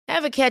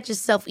Ever catch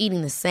yourself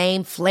eating the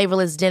same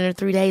flavorless dinner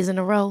 3 days in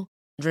a row?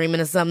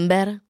 Dreaming of something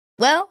better?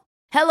 Well,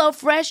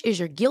 HelloFresh is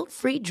your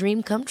guilt-free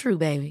dream come true,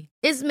 baby.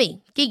 It's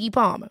me, Keke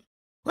Palmer.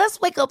 Let's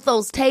wake up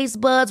those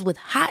taste buds with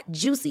hot,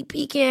 juicy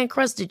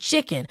pecan-crusted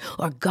chicken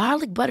or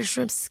garlic butter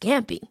shrimp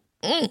scampi.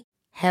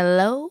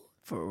 Hello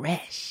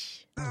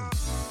Fresh.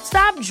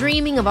 Stop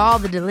dreaming of all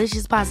the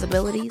delicious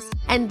possibilities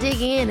and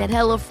dig in at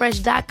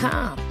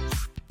HelloFresh.com.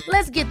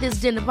 Let's get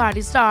this dinner party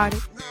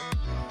started.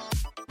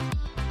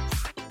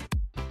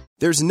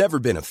 There's never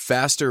been a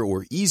faster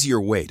or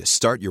easier way to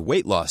start your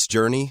weight loss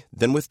journey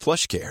than with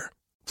PlushCare.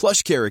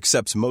 PlushCare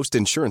accepts most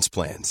insurance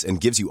plans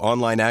and gives you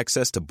online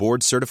access to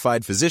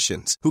board-certified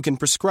physicians who can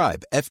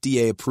prescribe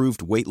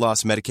FDA-approved weight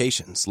loss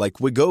medications like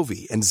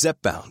Wegovy and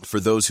Zepbound for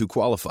those who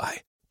qualify.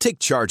 Take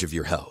charge of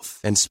your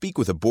health and speak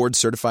with a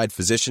board-certified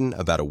physician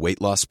about a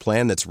weight loss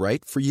plan that's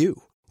right for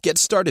you. Get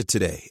started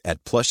today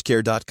at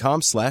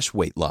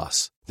plushcare.com/weight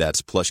loss.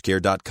 That's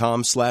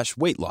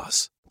plushcare.com/weight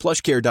loss.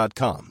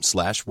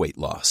 plushcare.com/weight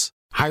loss.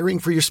 Hiring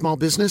for your small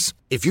business?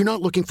 If you're not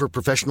looking for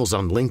professionals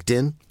on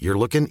LinkedIn, you're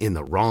looking in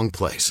the wrong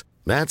place.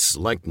 That's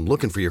like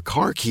looking for your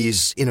car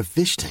keys in a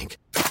fish tank.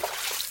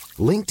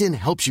 LinkedIn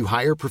helps you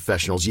hire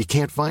professionals you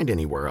can't find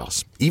anywhere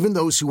else, even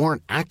those who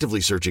aren't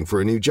actively searching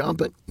for a new job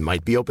but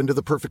might be open to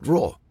the perfect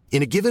role.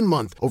 In a given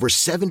month, over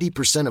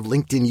 70% of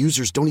LinkedIn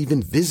users don't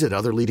even visit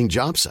other leading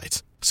job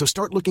sites. So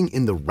start looking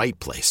in the right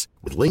place.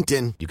 With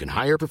LinkedIn, you can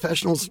hire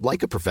professionals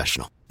like a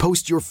professional.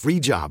 Post your free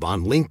job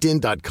on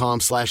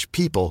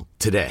linkedin.com/people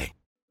today.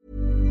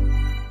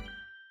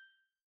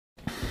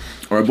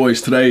 All right,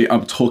 boys, today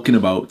I'm talking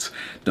about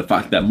the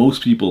fact that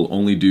most people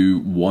only do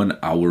 1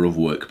 hour of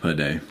work per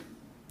day.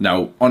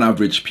 Now, on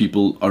average,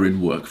 people are in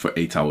work for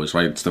 8 hours,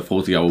 right? It's the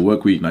 40-hour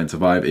work week, 9 to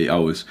 5, 8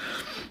 hours.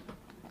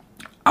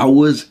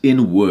 Hours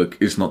in work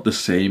is not the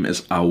same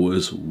as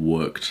hours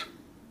worked.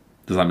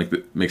 Does that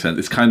make sense?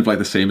 It's kind of like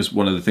the same as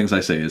one of the things I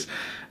say is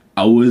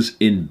hours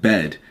in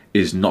bed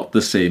is not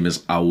the same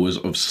as hours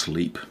of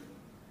sleep.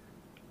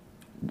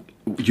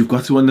 You've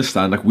got to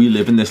understand, like, we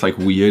live in this like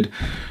weird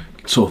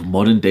sort of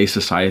modern day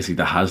society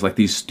that has like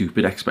these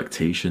stupid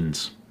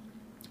expectations.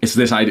 It's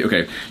this idea,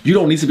 okay, you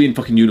don't need to be in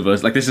fucking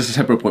university, like this is a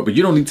separate point, but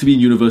you don't need to be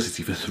in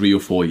university for 3 or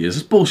 4 years.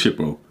 It's bullshit,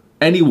 bro.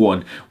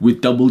 Anyone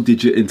with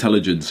double-digit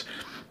intelligence,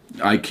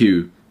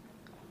 IQ,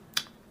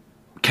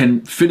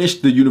 can finish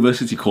the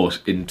university course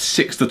in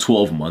 6 to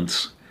 12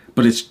 months,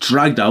 but it's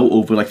dragged out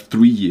over like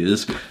 3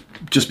 years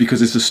just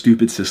because it's a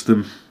stupid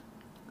system.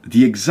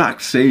 The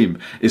exact same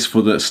is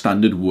for the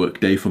standard work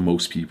day for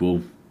most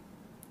people.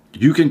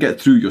 You can get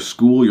through your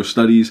school, your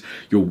studies,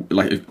 your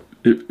like,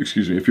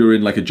 if you're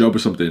in like a job or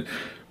something.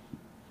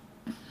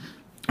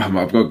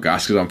 I've got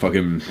gas because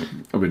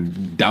I've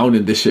been down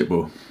in this shit,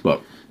 bro.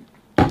 But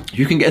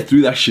you can get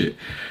through that shit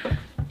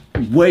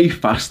way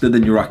faster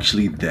than you're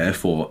actually there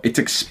for. It's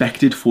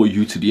expected for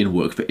you to be in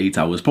work for 8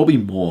 hours, probably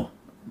more.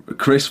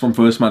 Chris from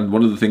First Man,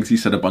 one of the things he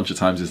said a bunch of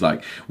times is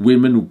like,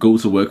 women go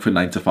to work for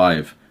 9 to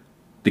 5.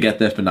 They get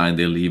there for 9,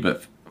 they leave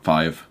at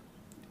 5.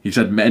 He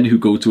said men who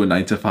go to a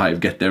 9 to 5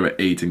 get there at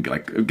 8 and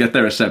like get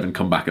there at 7,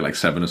 come back at like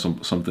 7 or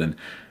something.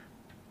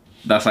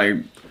 That's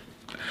like,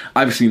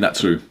 I've seen that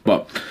too.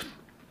 But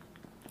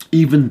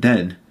even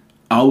then,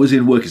 hours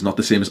in work is not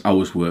the same as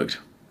hours worked.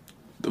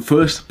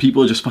 First,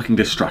 people are just fucking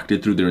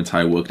distracted through their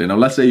entire workday. Now,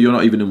 let's say you're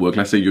not even in work.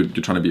 Let's say you're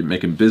trying to be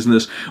making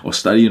business or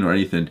studying or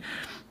anything.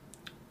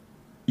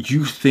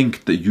 You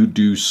think that you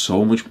do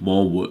so much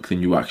more work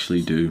than you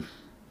actually do.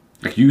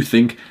 Like, you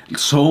think,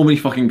 so many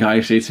fucking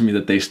guys say to me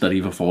that they study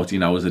for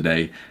 14 hours a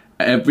day.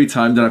 Every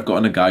time that I've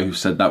gotten a guy who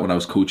said that when I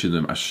was coaching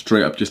them, I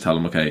straight up just tell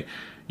them, okay,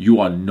 you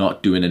are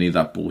not doing any of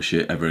that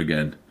bullshit ever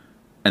again.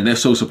 And they're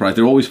so surprised.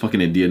 They're always fucking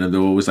Indian and they're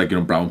always like,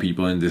 brown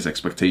people and this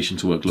expectation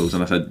to work loads.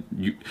 And I said,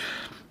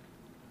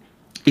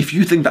 if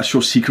you think that's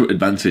your secret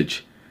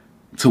advantage,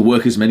 to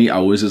work as many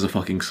hours as a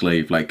fucking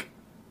slave, like,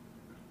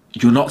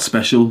 you're not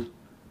special.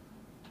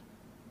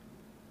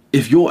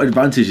 If your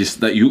advantage is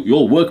that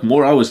you'll work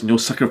more hours and you'll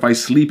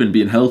sacrifice sleep and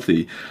being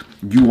healthy,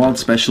 you aren't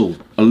special.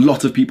 A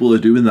lot of people are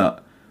doing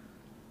that.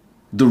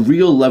 The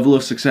real level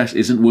of success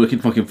isn't working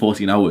fucking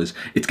 14 hours.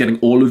 It's getting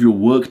all of your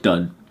work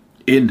done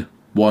in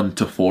 1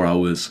 to 4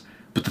 hours.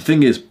 But the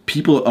thing is,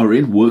 people are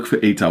in work for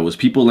 8 hours.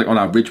 People, like, on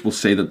average will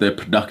say that they're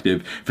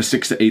productive for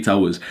 6 to 8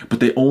 hours,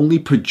 but they only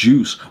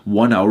produce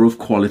 1 hour of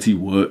quality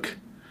work.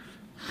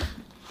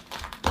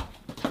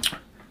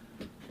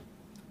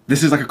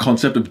 This is like a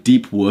concept of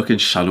deep work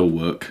and shallow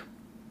work.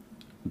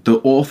 The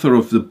author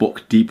of the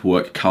book Deep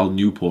Work, Cal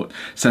Newport,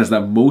 says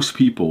that most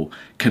people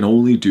can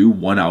only do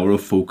 1 hour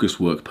of focused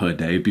work per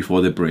day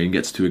before their brain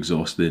gets too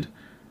exhausted.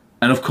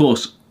 And of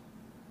course,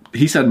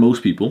 he said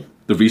most people.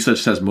 The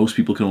research says most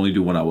people can only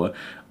do 1 hour.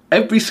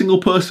 Every single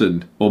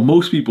person, or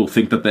most people,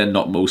 think that they're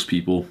not most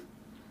people.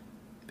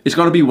 It's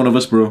got to be one of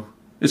us, bro.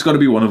 It's got to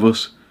be one of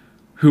us.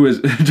 Who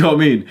is, do you know what I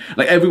mean?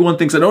 Like, everyone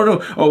thinks that,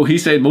 no,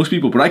 he's saying most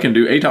people, but I can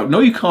do 8 hours.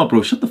 No, you can't,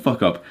 bro. Shut the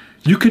fuck up.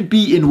 You can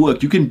be in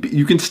work. You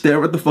can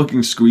stare at the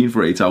fucking screen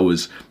for 8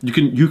 hours.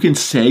 You can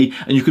say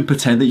and you can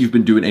pretend that you've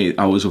been doing 8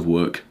 hours of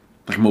work,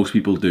 like most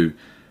people do.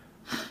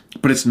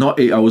 but it's not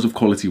 8 hours of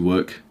quality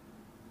work.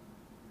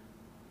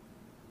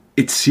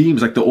 It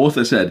seems like the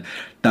author said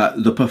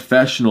that the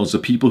professionals, the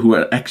people who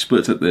are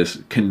experts at this,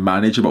 can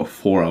manage about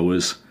 4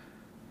 hours.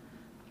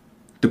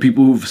 The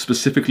people who've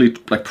specifically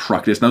like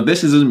practiced. Now,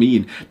 this doesn't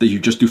mean that you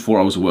just do 4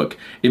 hours of work.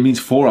 It means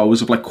 4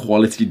 hours of like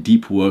quality,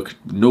 deep work,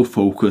 no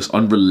focus,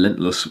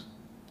 unrelentless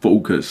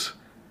focus,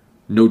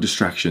 no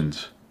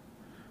distractions.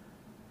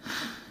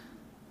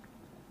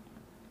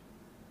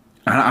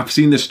 And I've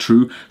seen this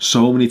true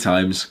so many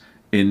times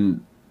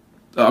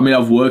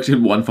I've worked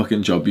in one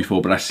fucking job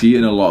before, but I see it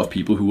in a lot of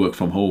people who work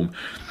from home.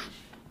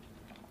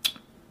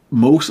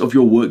 Most of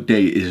your work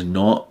day is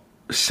not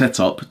set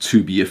up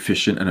to be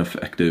efficient and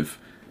effective.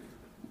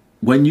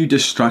 When you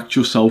distract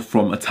yourself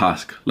from a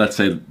task, let's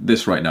say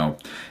this right now,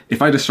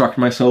 if I distract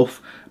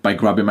myself by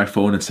grabbing my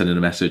phone and sending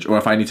a message, or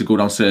if I need to go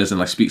downstairs and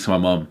like speak to my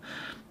mom,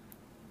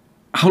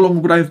 how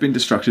long would I have been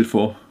distracted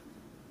for?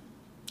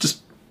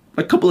 Just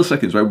a couple of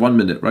seconds, right? 1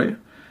 minute, right?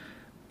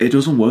 It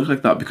doesn't work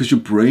like that, because your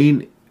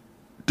brain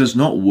does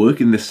not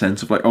work in this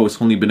sense of like, oh,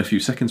 it's only been a few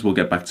seconds, we'll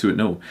get back to it.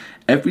 No.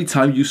 Every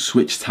time you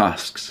switch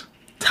tasks,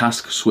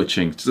 task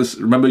switching, just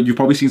remember, you've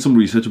probably seen some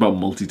research about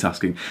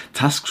multitasking.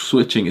 Task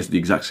switching is the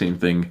exact same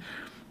thing.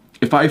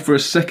 If I for a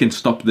second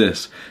stop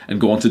this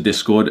and go onto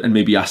Discord and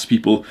maybe ask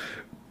people,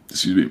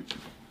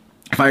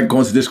 if I go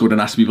onto Discord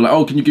and ask people like,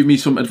 oh, can you give me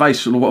some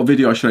advice on what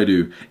video should I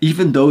do?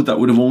 Even though that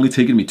would have only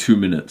taken me 2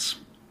 minutes,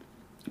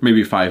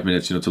 maybe 5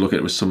 minutes, to look at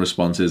it with some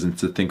responses and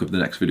to think of the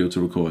next video to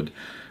record,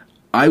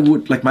 I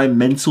would, like, my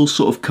mental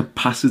sort of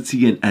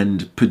capacity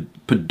and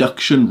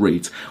production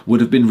rate would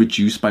have been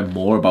reduced by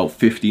more about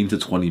 15 to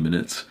 20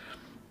 minutes.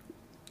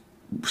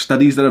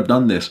 Studies that have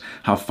done this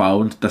have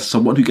found that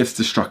someone who gets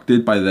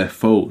distracted by their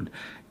phone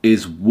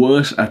is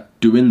worse at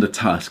doing the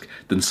task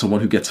than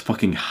someone who gets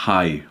fucking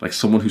high, like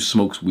someone who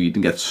smokes weed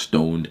and gets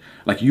stoned.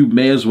 Like, you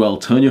may as well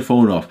turn your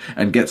phone off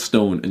and get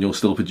stoned and you'll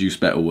still produce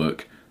better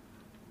work.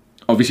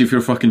 Obviously, if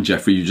you're fucking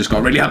Jeffrey, you just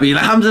got really happy,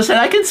 like, Hamza said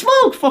I can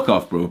smoke! Fuck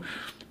off, bro.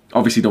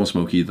 Obviously, don't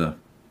smoke either.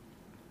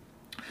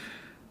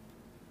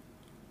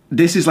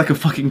 This is like a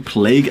fucking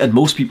plague, and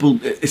most people,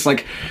 it's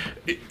like,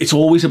 it's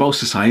always about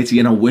society,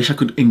 and I wish I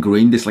could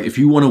ingrain this. Like, if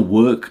you want to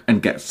work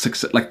and get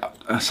success, like,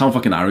 I sound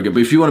fucking arrogant,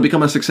 but if you want to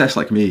become a success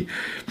like me,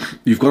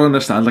 you've got to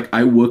understand, like,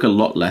 I work a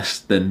lot less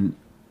than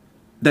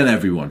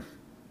everyone,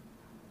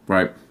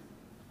 right?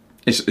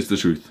 It's the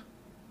truth.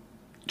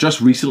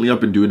 Just recently,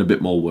 I've been doing a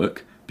bit more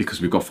work,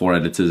 because we've got 4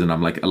 editors, and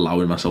I'm, like,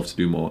 allowing myself to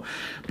do more.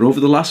 But over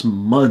the last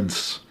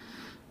months,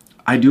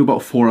 I do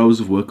about 4 hours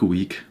of work a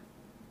week,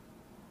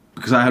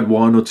 because I had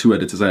 1 or 2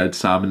 editors. I had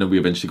Sam, and then we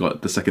eventually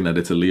got the second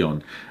editor,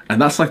 Leon. And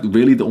that's like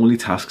really the only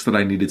tasks that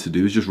I needed to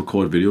do, is just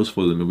record videos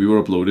for them. And we were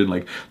uploading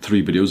like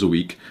 3 videos a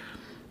week.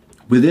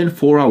 Within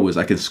 4 hours,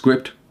 I can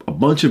script a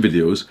bunch of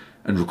videos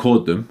and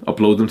record them,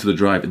 upload them to the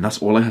drive. And that's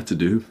all I had to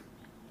do.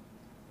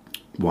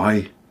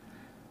 Why?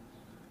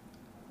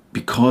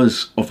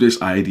 Because of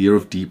this idea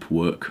of deep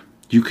work.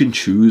 You can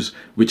choose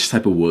which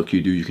type of work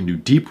you do. You can do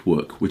deep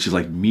work, which is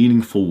like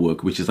meaningful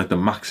work, which is like the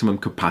maximum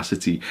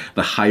capacity,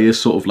 the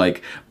highest sort of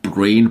like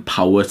brain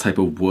power type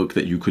of work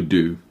that you could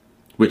do.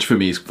 Which for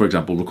me is, for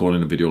example,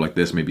 recording a video like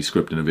this, maybe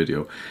scripting a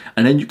video.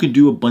 And then you can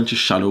do a bunch of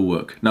shadow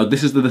work. Now,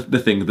 this is the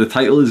thing. The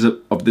title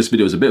of this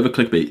video is a bit of a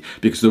clickbait,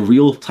 because the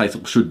real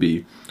title should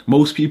be,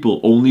 most people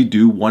only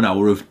do 1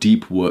 hour of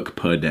deep work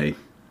per day.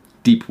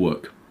 Deep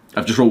work.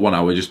 I've just wrote 1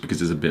 hour just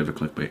because it's a bit of a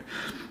clickbait.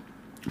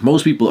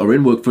 Most people are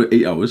in work for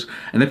 8 hours,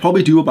 and they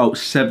probably do about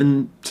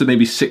 7 to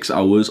maybe 6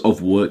 hours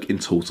of work in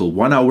total.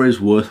 1 hour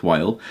is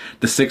worthwhile.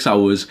 The 6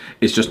 hours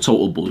is just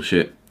total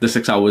bullshit. The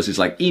 6 hours is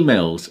like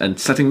emails and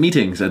setting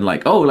meetings and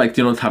like,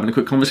 having a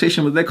quick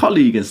conversation with their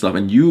colleague and stuff.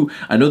 And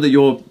I know that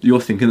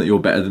you're thinking that you're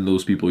better than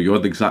those people. You're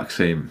the exact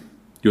same.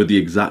 You're the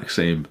exact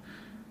same.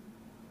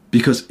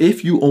 Because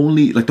if you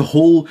only, like, the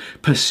whole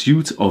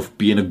pursuit of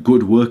being a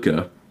good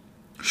worker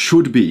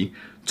should be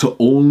to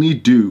only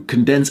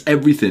condense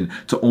everything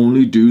to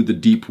only do the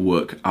deep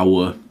work,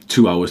 hour,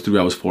 2 hours, 3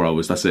 hours, 4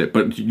 hours, that's it.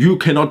 But you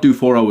cannot do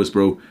 4 hours,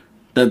 bro.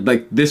 That,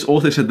 like, this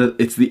author said that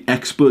it's the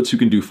experts who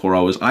can do 4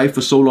 hours. I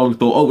for so long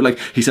thought,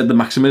 he said the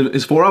maximum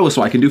is 4 hours,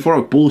 so I can do 4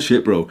 hours.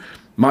 Bullshit, bro.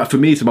 For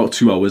me, it's about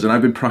 2 hours, and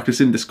I've been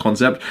practicing this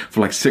concept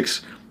for like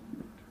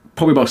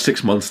probably about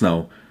 6 months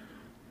now.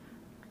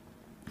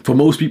 For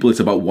most people, it's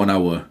about 1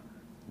 hour.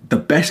 The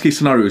best case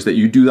scenario is that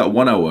you do that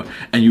 1 hour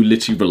and you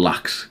literally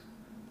relax.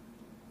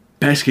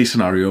 Best case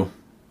scenario,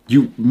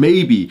 you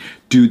maybe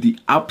do the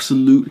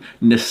absolute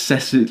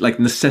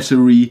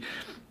necessary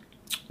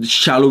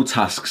shallow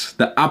tasks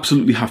that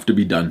absolutely have to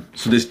be done.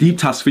 So this deep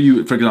task for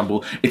you, for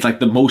example, it's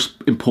like the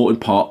most important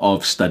part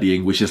of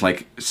studying, which is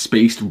like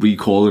spaced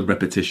recall and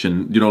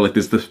repetition. Like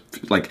there's the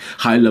like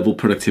high level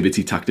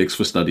productivity tactics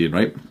for studying,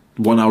 right?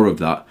 1 hour of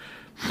that.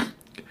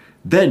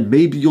 Then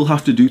maybe you'll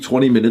have to do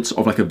 20 minutes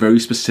of like a very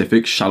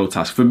specific shallow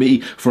task. For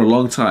me, for a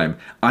long time,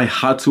 I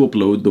had to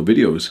upload the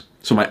videos.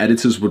 So my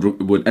editors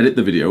would edit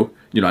the video,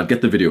 I'd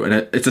get the video,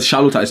 and it's a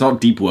shallow task. It's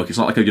not deep work. It's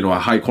not like a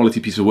high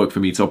quality piece of work for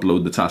me to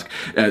upload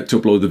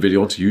the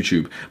video onto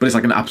YouTube. But it's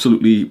like an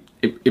absolutely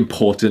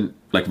important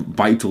like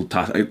vital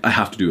task. I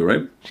have to do it,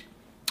 right?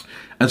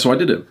 And so I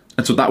did it.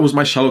 And so that was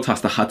my shallow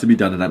task that had to be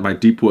done. And my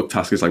deep work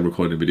task is like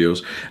recording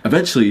videos.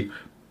 Eventually,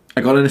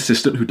 I got an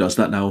assistant who does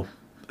that now.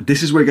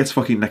 This is where it gets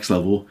fucking next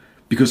level.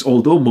 Because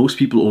although most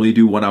people only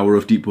do 1 hour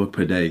of deep work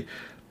per day,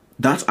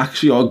 that's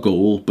actually our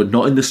goal, but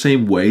not in the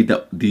same way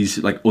that these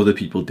like other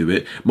people do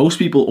it. Most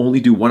people only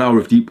do 1 hour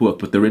of deep work,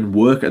 but they're in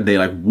work and they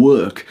like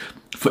work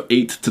for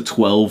 8 to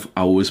 12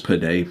 hours per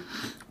day.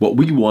 What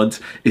we want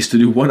is to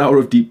do 1 hour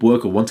of deep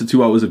work or 1 to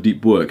 2 hours of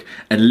deep work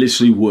and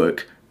literally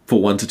work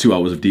for 1 to 2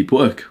 hours of deep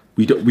work.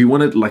 We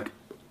want to like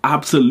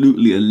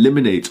absolutely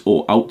eliminate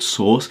or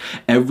outsource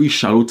every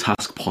shallow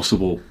task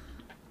possible.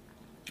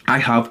 I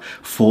have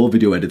 4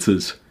 video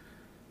editors.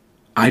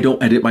 I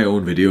don't edit my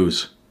own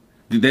videos.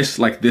 These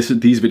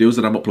videos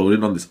that I'm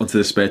uploading onto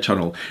the spare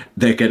channel,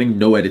 they're getting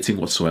no editing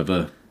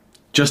whatsoever.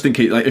 Just in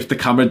case, like if the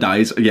camera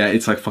dies, yeah,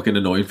 it's like fucking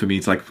annoying for me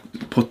to like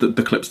put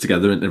the clips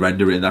together and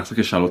render it, and that's like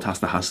a shallow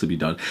task that has to be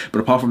done. But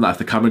apart from that, if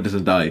the camera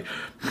doesn't die,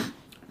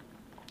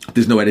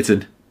 there's no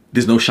editing.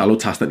 There's no shallow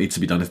task that needs to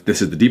be done.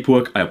 This is the deep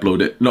work, I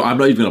upload it. No, I'm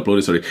not even going to upload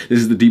it, sorry. This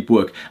is the deep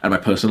work, and my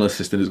personal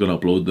assistant is going to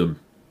upload them.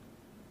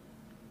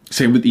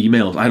 Same with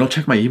emails. I don't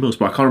check my emails,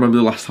 but I can't remember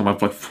the last time I've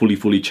like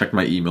fully checked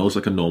my emails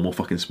like a normal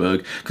fucking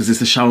spurg, because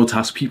it's a shallow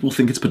task. People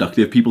think it's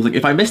productive. People think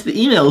if I miss the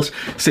emails,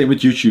 same with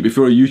YouTube. If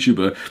you're a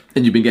YouTuber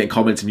and you've been getting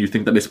comments and you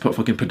think that it's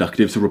fucking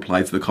productive to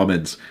reply to the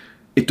comments,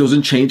 it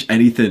doesn't change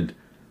anything.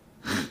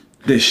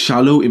 There's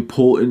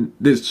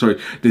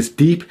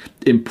deep,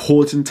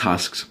 important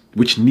tasks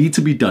which need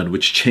to be done,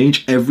 which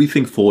change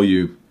everything for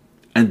you.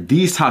 And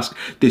these tasks,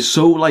 they're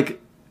so like,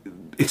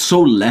 it's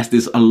so less,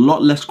 there's a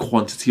lot less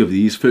quantity of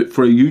these. For a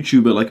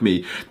YouTuber like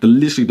me,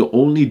 the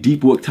only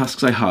deep work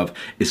tasks I have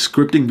is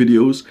scripting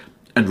videos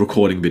and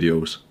recording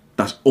videos.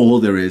 That's all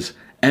there is.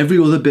 Every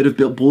other bit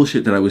of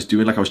bullshit that I was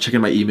doing, like I was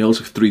checking my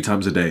emails 3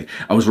 times a day.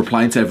 I was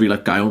replying to every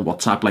like guy on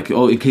WhatsApp, like,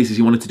 oh, in case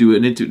he wanted to do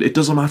an interview. It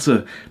doesn't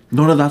matter.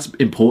 None of that's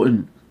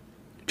important.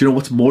 Do you know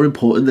what's more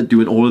important than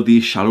doing all of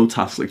these shallow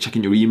tasks, like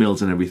checking your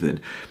emails and everything?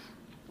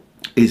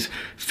 Is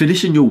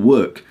finishing your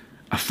work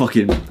at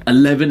fucking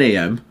 11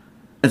 a.m.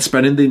 and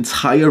spending the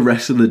entire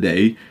rest of the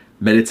day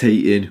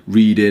meditating,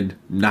 reading,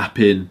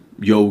 napping,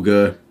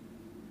 yoga,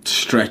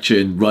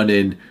 stretching,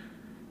 running,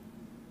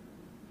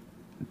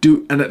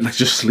 like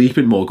just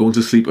sleeping more, going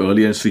to sleep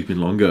earlier and sleeping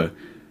longer.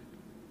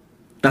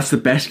 That's the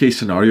best case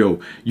scenario.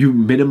 You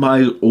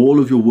minimize all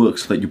of your work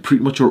so that you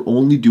pretty much are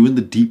only doing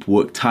the deep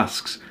work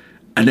tasks,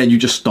 and then you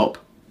just stop.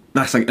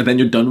 That's like, and then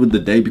you're done with the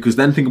day. Because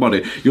then think about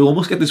it, you'll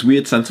almost get this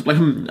weird sense of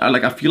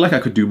like, I feel like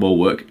I could do more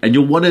work, and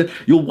you'll want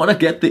to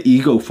get the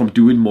ego from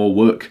doing more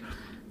work.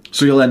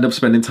 So you'll end up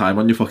spending time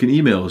on your fucking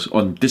emails,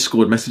 on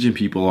Discord, messaging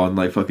people, on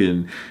like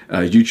fucking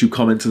YouTube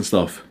comments and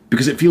stuff,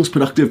 because it feels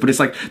productive. But it's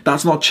like,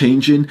 that's not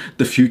changing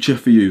the future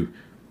for you.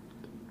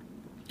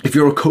 If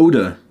you're a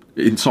coder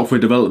in software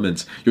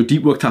development, your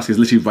deep work task is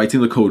literally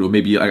writing the code, or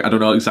maybe I don't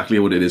know exactly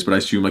what it is, but I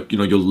assume like,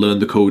 you'll learn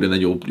the code and then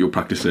you'll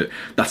practice it.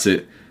 That's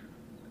it.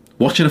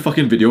 Watching a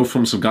fucking video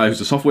from some guy who's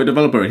a software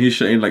developer and he's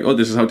saying like, oh,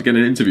 this is how to get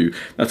an interview,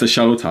 that's a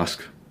shallow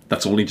task.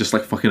 That's only just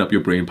like fucking up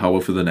your brain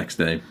power for the next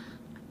day.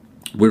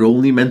 We're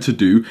only meant to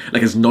do,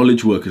 like as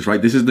knowledge workers,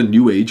 right? This is the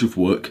new age of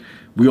work.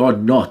 We are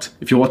not,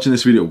 if you're watching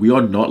this video, we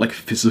are not like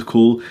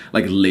physical,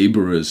 like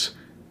laborers.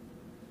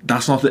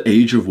 That's not the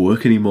age of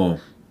work anymore.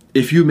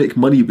 If you make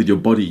money with your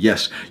body,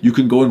 yes, you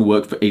can go and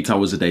work for 8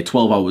 hours a day,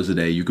 12 hours a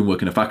day. You can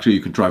work in a factory,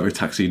 you can drive a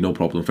taxi, no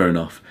problem, fair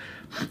enough.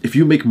 If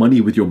you make money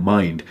with your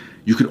mind,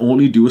 you can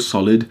only do a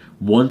solid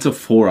 1 to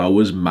 4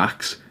 hours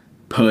max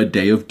per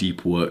day of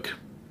deep work.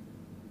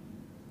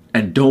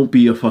 And don't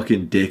be a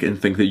fucking dick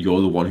and think that you're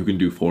the one who can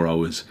do 4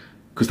 hours.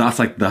 Because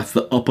that's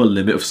the upper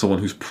limit of someone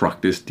who's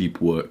practiced deep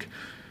work.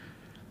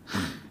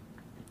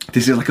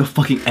 This is like a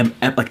fucking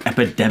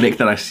epidemic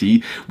that I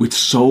see with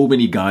so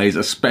many guys,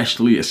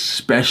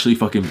 especially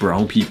fucking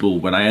brown people,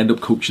 when I end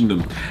up coaching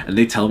them and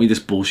they tell me this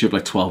bullshit of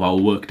like 12-hour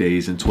work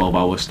days and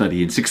 12-hour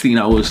studying, 16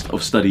 hours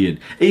of studying,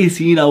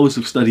 18 hours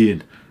of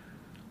studying.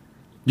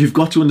 You've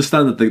got to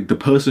understand that the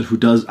person who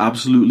does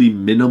absolutely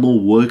minimal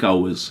work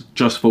hours,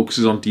 just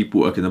focuses on deep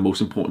work and the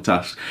most important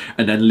tasks,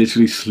 and then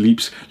literally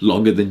sleeps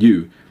longer than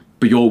you,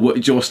 but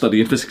you're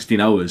studying for 16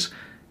 hours,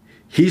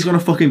 he's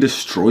gonna fucking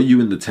destroy you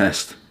in the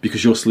test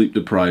because you're sleep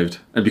deprived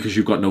and because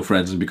you've got no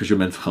friends and because your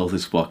mental health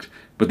is fucked.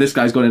 But this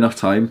guy's got enough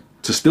time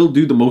to still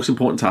do the most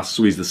important tasks,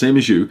 so he's the same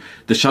as you.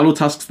 The shallow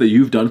tasks that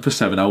you've done for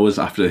 7 hours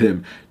after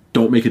him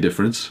don't make a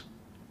difference.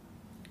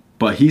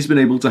 But he's been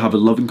able to have a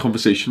loving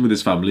conversation with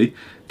his family,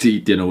 to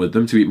eat dinner with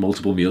them, to eat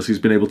multiple meals. He's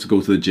been able to go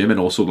to the gym and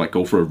also like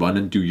go for a run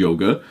and do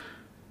yoga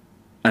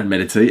and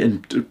meditate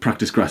and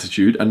practice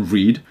gratitude and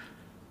read.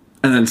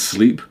 And then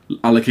sleep,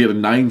 allocate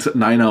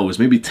 9 hours,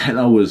 maybe 10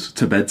 hours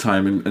to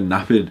bedtime and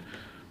napping.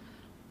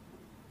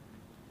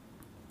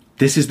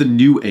 This is the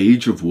new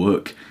age of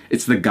work.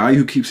 It's the guy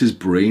who keeps his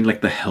brain like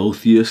the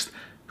healthiest,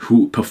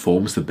 who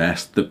performs the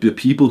best. The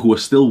people who are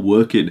still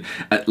working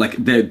at, like,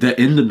 they're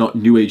in the not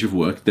new age of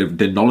work.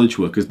 They're knowledge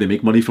workers. They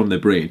make money from their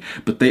brain,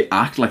 but they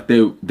act like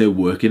they're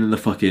working in the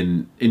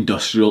fucking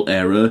industrial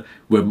era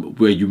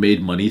where you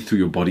made money through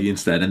your body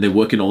instead, and they're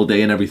working all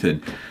day and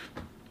everything.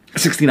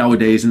 16-hour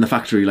days in the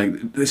factory. Like,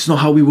 it's not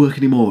how we work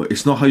anymore.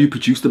 It's not how you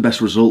produce the best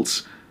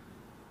results.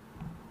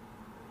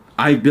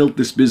 I built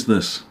this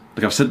business.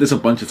 Like, I've said this a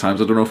bunch of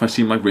times. I don't know if I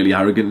seem like really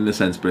arrogant in a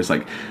sense, but it's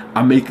like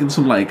I'm making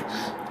some like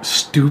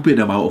stupid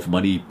amount of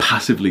money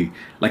passively.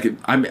 Like,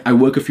 I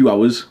work a few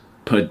hours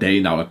per day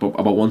now, like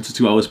about 1 to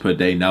 2 hours per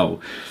day now.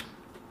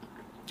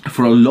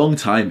 For a long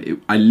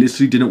time, I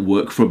literally didn't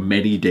work for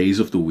many days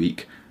of the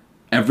week.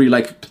 Every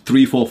like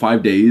 3, 4,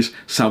 5 days,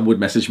 Sam would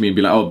message me and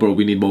be like, "Oh, bro,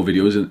 we need more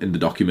videos in the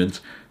document."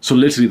 So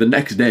literally the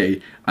next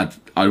day,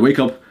 I'd wake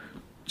up,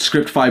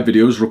 script 5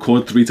 videos,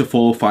 record 3 to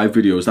 4 or 5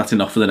 videos. That's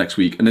enough for the next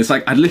week. And it's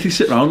like I'd literally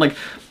sit around like,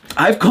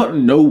 I've got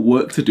no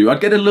work to do. I'd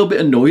get a little bit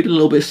annoyed, a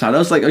little bit sad. I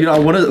was like,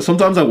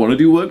 sometimes I want to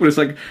do work, but it's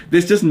like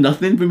there's just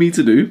nothing for me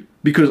to do,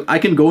 because I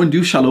can go and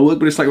do shallow work,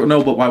 but it's like,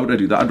 no, but why would I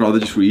do that? I'd rather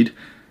just read.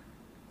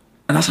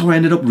 And that's how I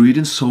ended up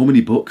reading so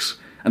many books.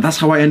 And that's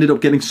how I ended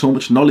up getting so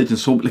much knowledge and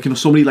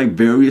so many like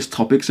various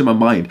topics in my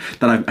mind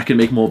that I can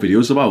make more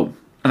videos about.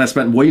 And I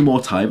spent way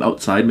more time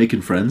outside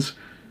making friends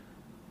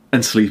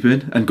and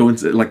sleeping and going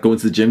to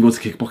the gym, going to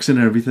kickboxing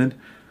and everything.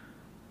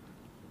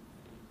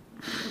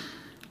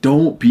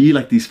 Don't be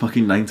like these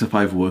fucking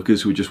 9-to-5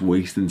 workers who are just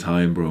wasting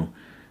time, bro.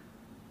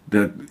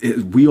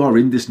 We are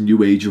in this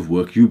new age of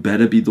work. You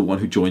better be the one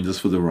who joins us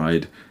for the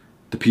ride.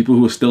 The people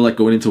who are still like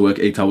going into work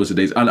 8 hours a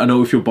day. And I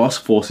know if your boss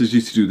forces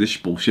you to do this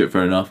bullshit,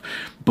 fair enough.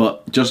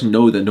 But just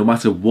know that no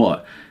matter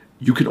what,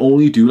 you can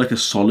only do like a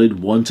solid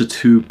 1 to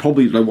 2,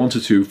 probably like 1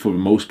 to 2 for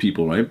most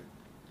people, right?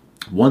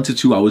 1 to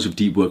 2 hours of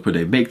deep work per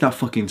day. Make that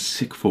fucking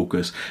sick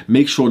focus.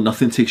 Make sure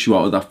nothing takes you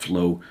out of that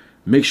flow.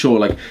 Make sure,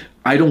 like,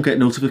 I don't get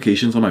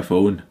notifications on my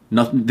phone.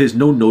 Nothing. There's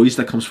no noise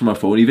that comes from my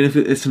phone, even if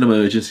it's an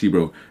emergency,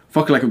 bro.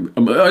 Fuck, like,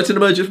 it's an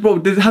emergency, bro.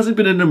 There hasn't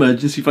been an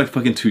emergency for like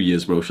fucking 2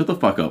 years, bro. Shut the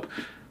fuck up.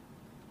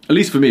 At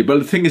least for me. But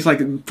the thing is,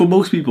 like, for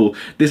most people,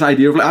 this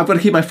idea of like, I've got to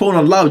keep my phone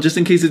on loud just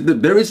in case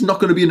there is not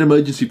going to be an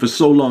emergency for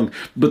so long.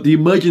 But the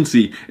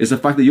emergency is the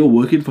fact that you're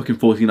working fucking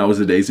 14 hours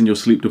a day and you're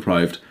sleep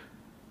deprived.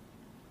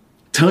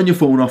 Turn your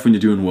phone off when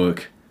you're doing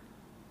work.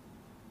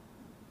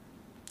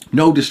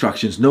 No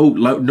distractions,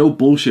 no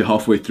bullshit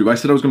halfway through. I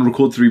said I was going to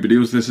record 3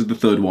 videos. This is the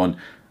 3rd one.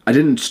 I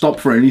didn't stop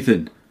for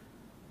anything.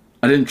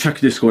 I didn't check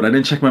Discord. I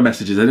didn't check my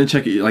messages. I didn't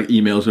check like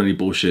emails or any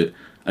bullshit.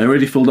 I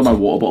already filled up my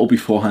water bottle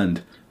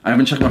beforehand. I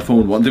haven't checked my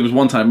phone once. There was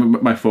one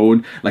time my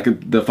phone, like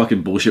the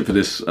fucking bullshit for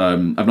this.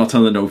 I've not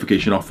turned the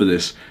notification off for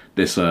this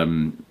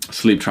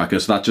sleep tracker,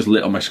 so that just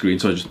lit on my screen.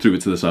 So I just threw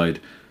it to the side.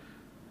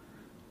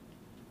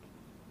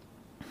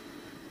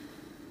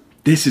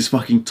 This is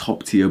fucking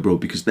top tier, bro,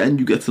 because then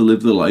you get to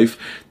live the life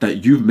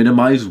that you've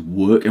minimized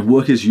work, and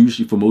work is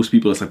usually, for most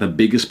people, it's like the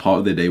biggest part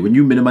of their day. When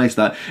you minimize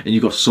that and you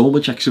got so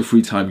much extra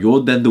free time,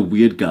 you're then the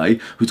weird guy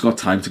who's got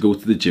time to go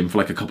to the gym for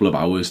like a couple of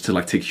hours to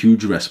like take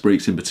huge rest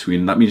breaks in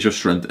between. And that means your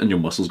strength and your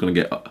muscles going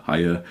to get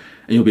higher,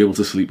 and you'll be able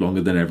to sleep longer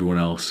than everyone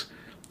else.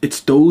 It's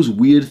those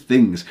weird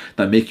things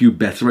that make you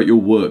better at your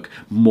work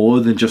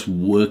more than just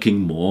working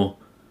more.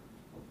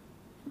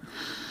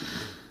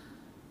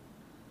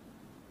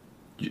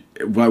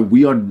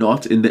 We are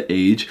not in the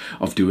age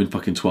of doing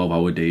fucking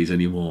 12-hour days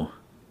anymore.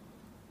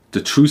 The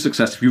true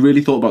success, if you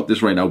really thought about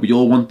this right now, we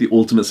all want the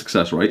ultimate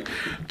success, right?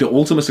 The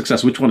ultimate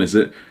success, which one is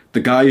it? The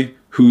guy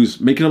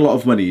who's making a lot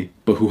of money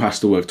but who has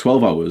to work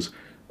 12 hours,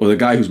 or the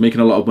guy who's making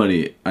a lot of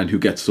money and who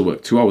gets to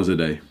work 2 hours a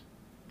day?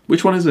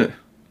 Which one is it?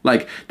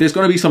 Like, there's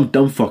gonna be some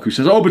dumb fuck who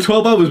says, "Oh, but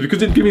 12 hours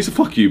because it give me some."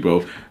 Fuck you,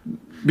 bro.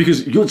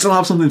 Because you'll still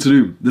have something to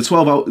do.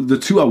 The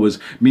 2 hours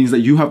means that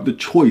you have the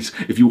choice.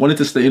 If you wanted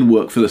to stay in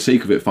work for the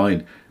sake of it,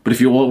 fine. But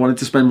if you wanted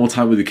to spend more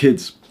time with your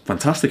kids,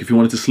 fantastic. If you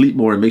wanted to sleep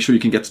more and make sure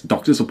you can get to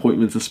doctor's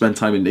appointments and spend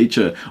time in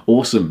nature,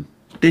 awesome.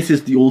 This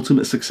is the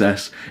ultimate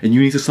success, and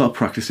you need to start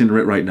practicing it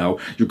right now.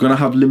 You're gonna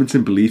have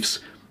limiting beliefs.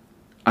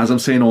 As I'm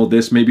saying all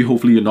this, maybe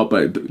hopefully you're not,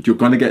 but you're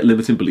going to get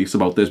limiting beliefs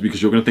about this,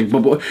 because you're going to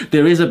think, but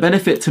there is a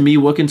benefit to me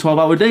working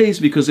 12-hour days,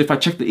 because if I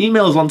check the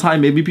emails on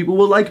time, maybe people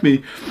will like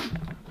me.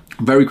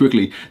 Very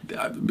quickly,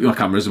 my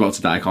camera's about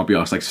to die. I can't be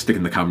arsed like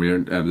sticking the camera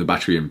in, the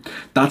battery in.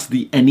 That's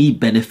the any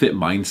benefit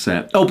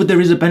mindset. Oh, but there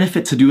is a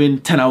benefit to doing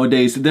 10-hour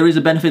days. There is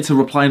a benefit to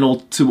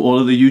replying to all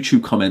of the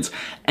YouTube comments.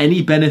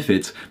 Any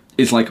benefit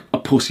is like a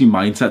pussy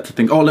mindset to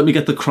think, oh, let me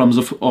get the crumbs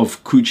of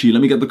coochie.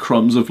 Let me get the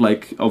crumbs of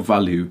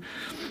value.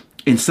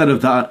 Instead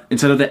of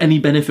the any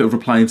benefit of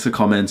replying to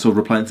comments or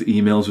replying to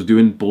emails or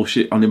doing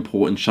bullshit,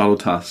 unimportant, shallow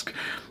tasks,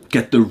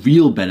 get the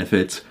real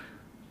benefit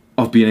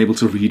of being able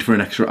to read for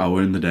an extra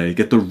hour in the day.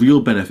 Get the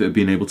real benefit of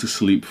being able to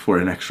sleep for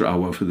an extra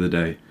hour for the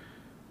day.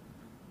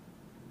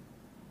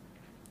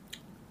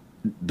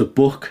 The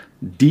book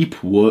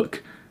Deep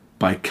Work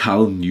by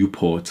Cal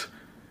Newport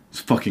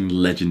is fucking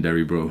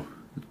legendary, bro.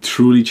 It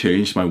truly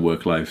changed my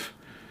work life.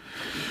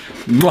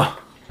 Mwah!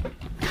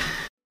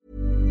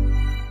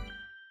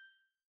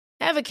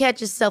 Ever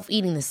catch yourself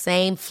eating the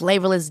same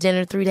flavorless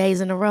dinner 3 days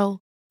in a row?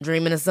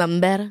 Dreaming of something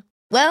better?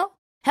 Well,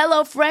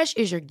 HelloFresh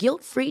is your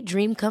guilt-free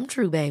dream come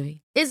true,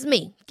 baby. It's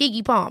me,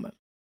 Keke Palmer.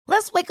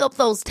 Let's wake up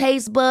those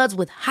taste buds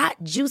with hot,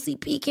 juicy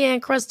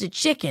pecan-crusted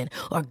chicken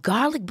or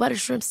garlic butter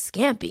shrimp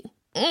scampi.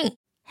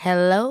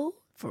 Hello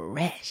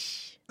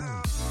Fresh.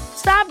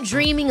 Stop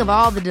dreaming of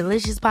all the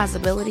delicious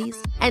possibilities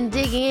and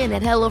dig in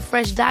at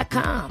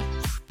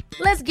HelloFresh.com.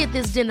 Let's get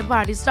this dinner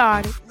party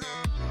started.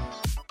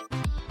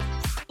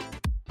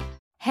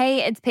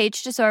 Hey, it's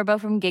Paige DeSorbo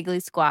from Giggly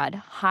Squad.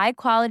 High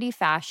quality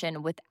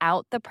fashion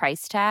without the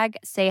price tag.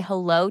 Say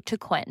hello to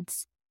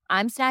Quince.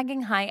 I'm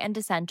snagging high-end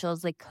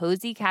essentials like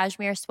cozy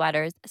cashmere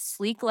sweaters,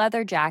 sleek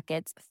leather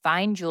jackets,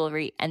 fine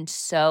jewelry, and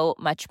so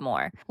much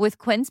more. With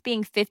Quince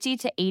being 50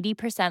 to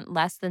 80%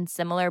 less than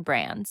similar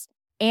brands.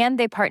 And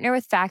they partner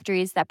with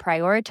factories that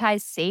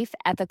prioritize safe,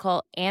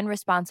 ethical, and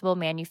responsible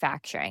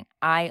manufacturing.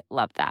 I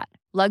love that.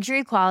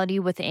 Luxury quality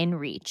within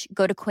reach.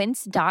 Go to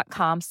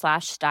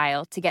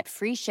quince.com/style to get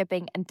free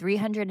shipping and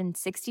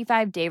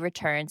 365-day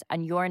returns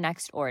on your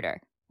next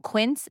order.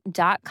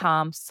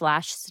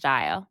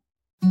 Quince.com/style.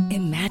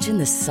 Imagine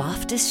the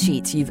softest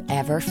sheets you've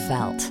ever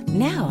felt.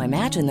 Now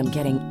imagine them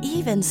getting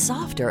even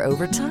softer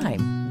over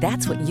time.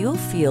 That's what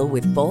you'll feel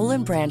with Boll &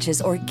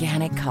 Branch's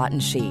organic cotton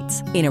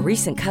sheets. In a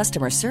recent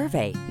customer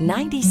survey,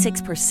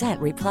 96%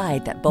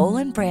 replied that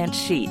Boll & Branch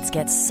sheets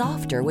get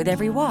softer with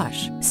every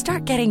wash.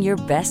 Start getting your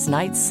best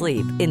night's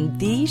sleep in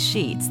these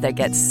sheets that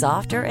get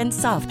softer and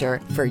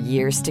softer for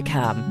years to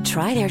come.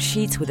 Try their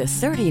sheets with a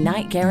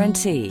 30-night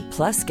guarantee.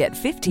 Plus, get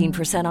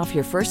 15% off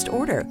your first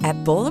order at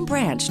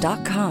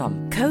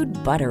bollandbranch.com. Code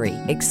BUTTERY.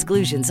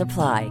 Exclusions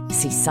apply.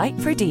 See site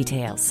for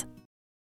details.